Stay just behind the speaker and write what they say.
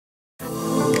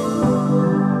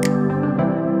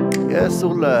Yes,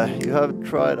 Olle, you have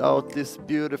tried out this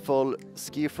beautiful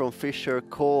ski from Fischer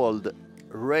called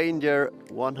Ranger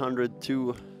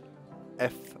 102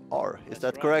 FR. Is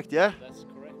that correct? Yeah? That's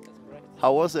correct.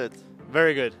 How was it?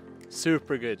 Very good.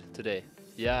 Super good today.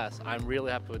 Yes, I'm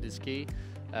really happy with this ski.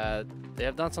 They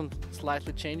have done some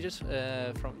slightly changes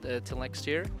from till next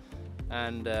year.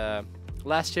 And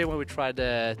last year when we tried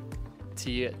the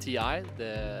TI,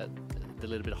 the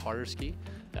little bit harder ski,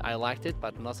 I liked it,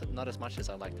 but not as much as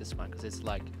I like this one, because it's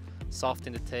like soft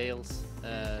in the tails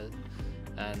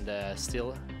and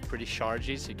still pretty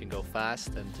chargy, so you can go fast.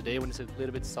 And today when it's a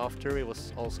little bit softer, it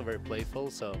was also very playful.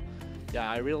 So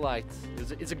yeah, I really liked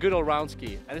it. It's a good all-round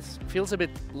ski, and it feels a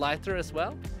bit lighter as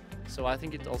well. So I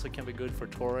think it also can be good for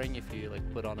touring if you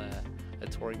like put on a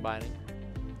touring binding.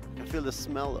 I feel the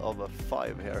smell of a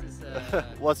 5 here.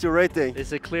 What's your rating?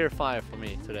 It's a clear 5 for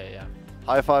me today, yeah.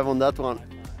 High 5 on that one.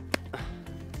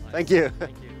 Nice. Thank you.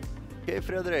 Thank you. Okay,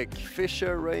 Fredrik,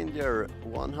 Fischer Ranger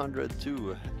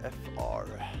 102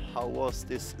 FR. How was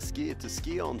this ski to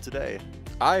ski on today?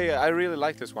 I really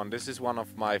like this one. This is one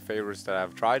of my favorites that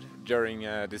I've tried during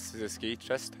this ski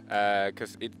test,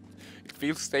 because it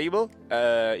feels stable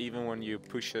even when you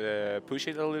push it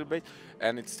a little bit,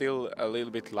 and it's still a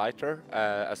little bit lighter,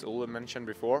 as Olle mentioned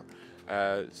before.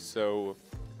 So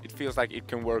it feels like it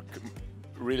can work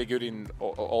really good in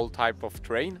all type of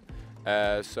terrain.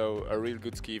 So a real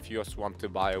good ski if you just want to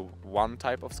buy one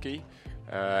type of ski,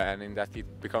 and in that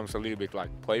it becomes a little bit like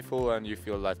playful, and you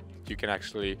feel that you can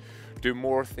actually do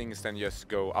more things than just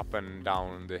go up and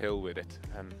down the hill with it.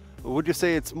 And would you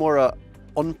say it's more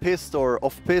on-piste or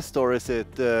off-piste, or is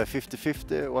it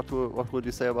 50-50? What would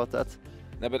you say about that?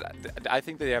 no, but I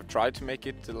think they have tried to make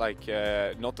it like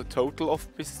not a total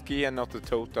off-piste ski and not a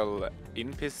total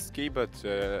in-piste ski, but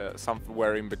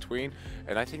somewhere in between.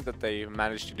 And I think that they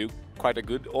managed to do quite a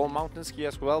good all-mountain ski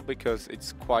as well, because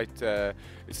it's quite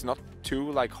it's not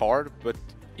too like hard, but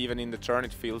even in the turn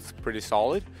it feels pretty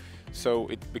solid. So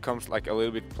it becomes like a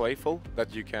little bit playful,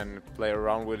 that you can play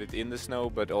around with it in the snow,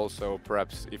 but also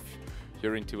perhaps if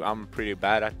you're into I'm pretty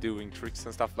bad at doing tricks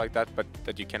and stuff like that, but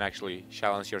that you can actually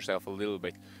challenge yourself a little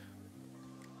bit.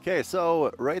 Okay,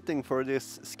 so rating for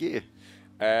this ski?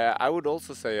 I would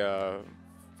also say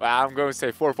I'm going to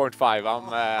say 4.5.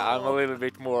 I'm a little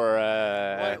bit more.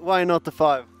 Why not the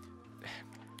 5?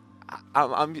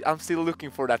 I'm still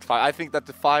looking for that 5. I think that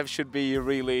the 5 should be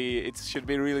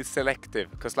really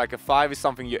selective, because like a 5 is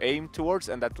something you aim towards,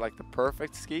 and that's like the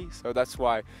perfect ski. So that's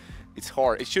why it's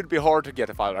hard. It should be hard to get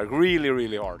a 5, like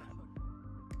really hard.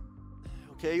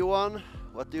 Okay, Johan,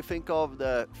 what do you think of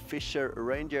the Fischer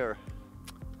Ranger?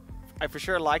 I for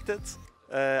sure liked it.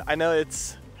 I know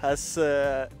it has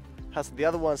the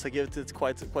other ones. I give it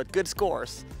quite good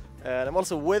scores, and I'm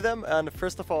also with them. And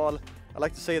first of all, I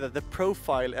like to say that the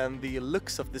profile and the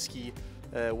looks of the ski,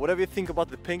 whatever you think about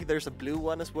the pink, there's a blue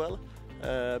one as well.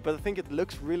 But I think it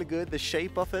looks really good, the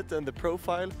shape of it and the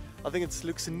profile. I think it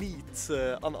looks neat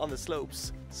on the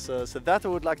slopes. So that I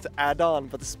would like to add on.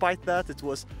 But despite that, it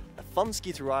was a fun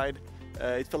ski to ride.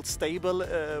 It felt stable,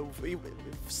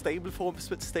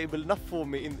 stable enough for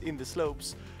me in the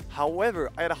slopes.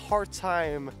 However, I had a hard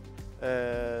time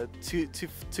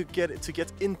to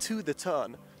get into the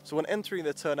turn. So when entering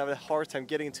the turn, I had a hard time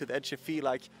getting into the edge. I feel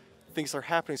like things are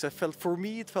happening. So for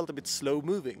me, it felt a bit slow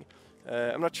moving.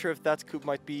 I'm not sure if that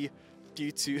might be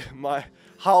due to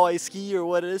how I ski or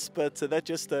what it is, but that's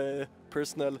just a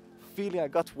personal feeling I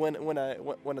got when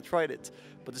I tried it.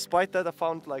 But despite that, I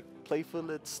found like playful,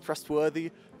 it's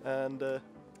trustworthy, and a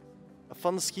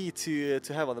fun ski to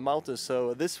have on the mountain.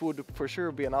 So this would for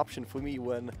sure be an option for me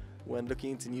when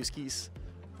looking into new skis.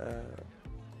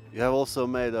 You have also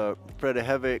made a pretty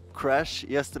heavy crash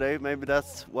yesterday. Maybe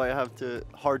that's why I have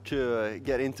hard to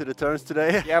get into the turns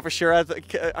today. Yeah, for sure.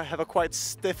 I have a quite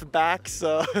stiff back,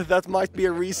 so that might be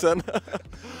a reason.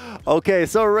 Okay,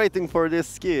 so rating for this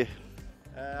ski?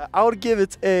 I would give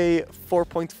it a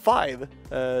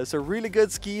 4.5. So really good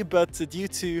ski, but due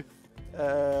to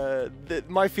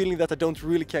my feeling that I don't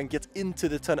really can get into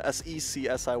the turn as easy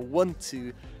as I want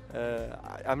to,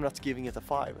 I'm not giving it a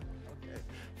 5. Okay.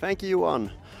 Thank you,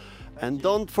 Johan. And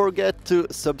don't forget to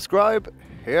subscribe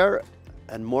here,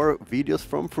 and more videos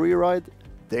from Freeride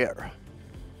there.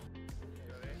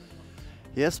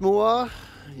 Yes, Moa,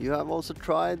 you have also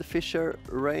tried Fischer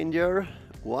Ranger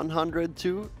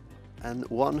 102 and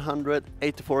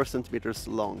 184 centimeters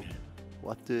long.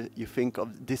 What do you think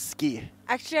of this ski?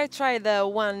 Actually, I tried the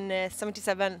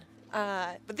 177,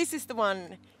 but this is the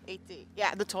 180.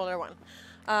 Yeah, the taller one.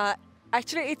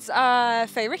 Actually, it's a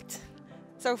favorite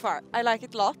so far. I like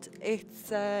it a lot.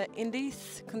 It's in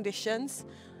these conditions.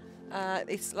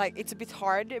 It's a bit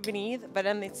hard beneath, but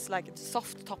then it's like a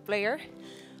soft top layer.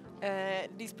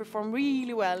 These perform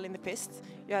really well in the pist.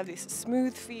 You have this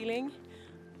smooth feeling.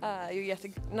 You get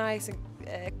a nice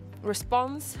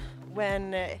response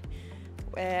when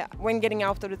getting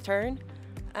out of the turn,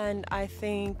 and I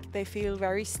think they feel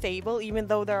very stable, even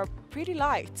though they're pretty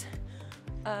light.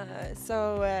 Yeah.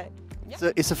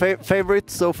 So it's a favorite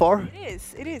so far? It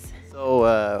is. It is.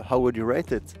 So how would you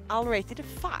rate it? I'll rate it a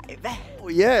 5. Oh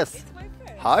yes! It's my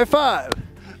first. High five!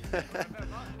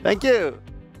 Thank you!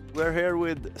 We're here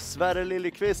with Sverre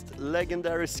Liljeqvist,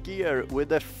 legendary skier with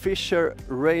the Fischer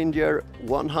Ranger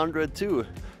 102.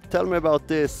 Tell me about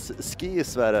this ski,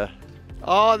 Sverre.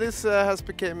 Oh, this has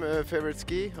become a favorite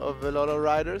ski of a lot of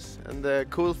riders, and the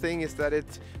cool thing is that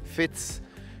it fits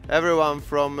everyone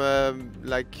from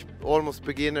like almost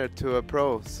beginner to a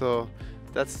pro, so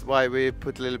that's why we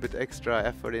put a little bit extra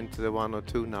effort into the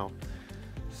 102 now.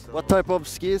 So What type of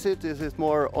ski is it? Is it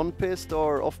more on-piste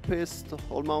or off-piste,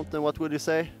 all mountain? What would you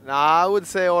say? I would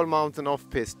say all mountain off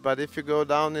piste, but if you go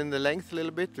down in the length a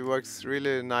little bit, it works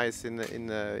really nice in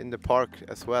the park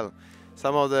as well.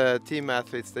 Some of the team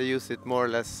athletes, they use it more or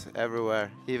less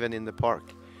everywhere, even in the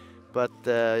park. But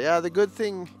yeah, the good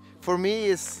thing for me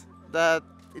is that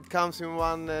it comes in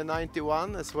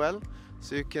 191 as well,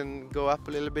 so you can go up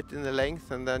a little bit in the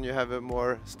length, and then you have a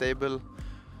more stable,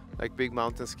 like big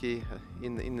mountain ski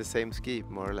in the same ski,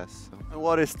 more or less. So. And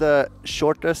what is the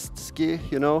shortest ski,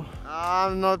 you know?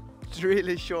 I'm not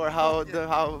really sure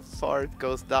how far it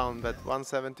goes down, but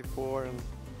 174 and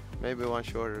maybe one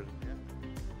shorter.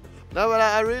 No, but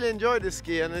I really enjoy this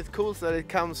ski, and it's cool that it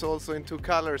comes also in 2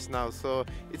 colors now, so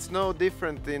it's no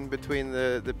different in between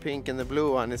the pink and the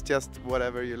blue one. It's just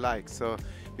whatever you like, so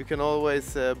you can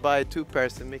always buy 2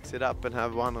 pairs and mix it up and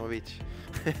have one of each.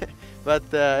 But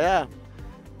yeah,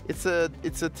 it's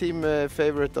a team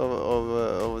favorite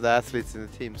of the athletes in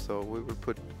the team, so we will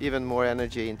put even more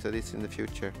energy into this in the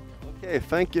future. Okay,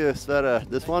 thank you, Sverre.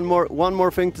 There's one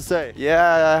more thing to say.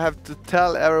 Yeah, I have to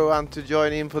tell everyone to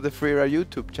join in for the Freeride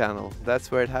YouTube channel. That's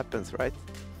where it happens, right?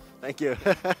 Thank you.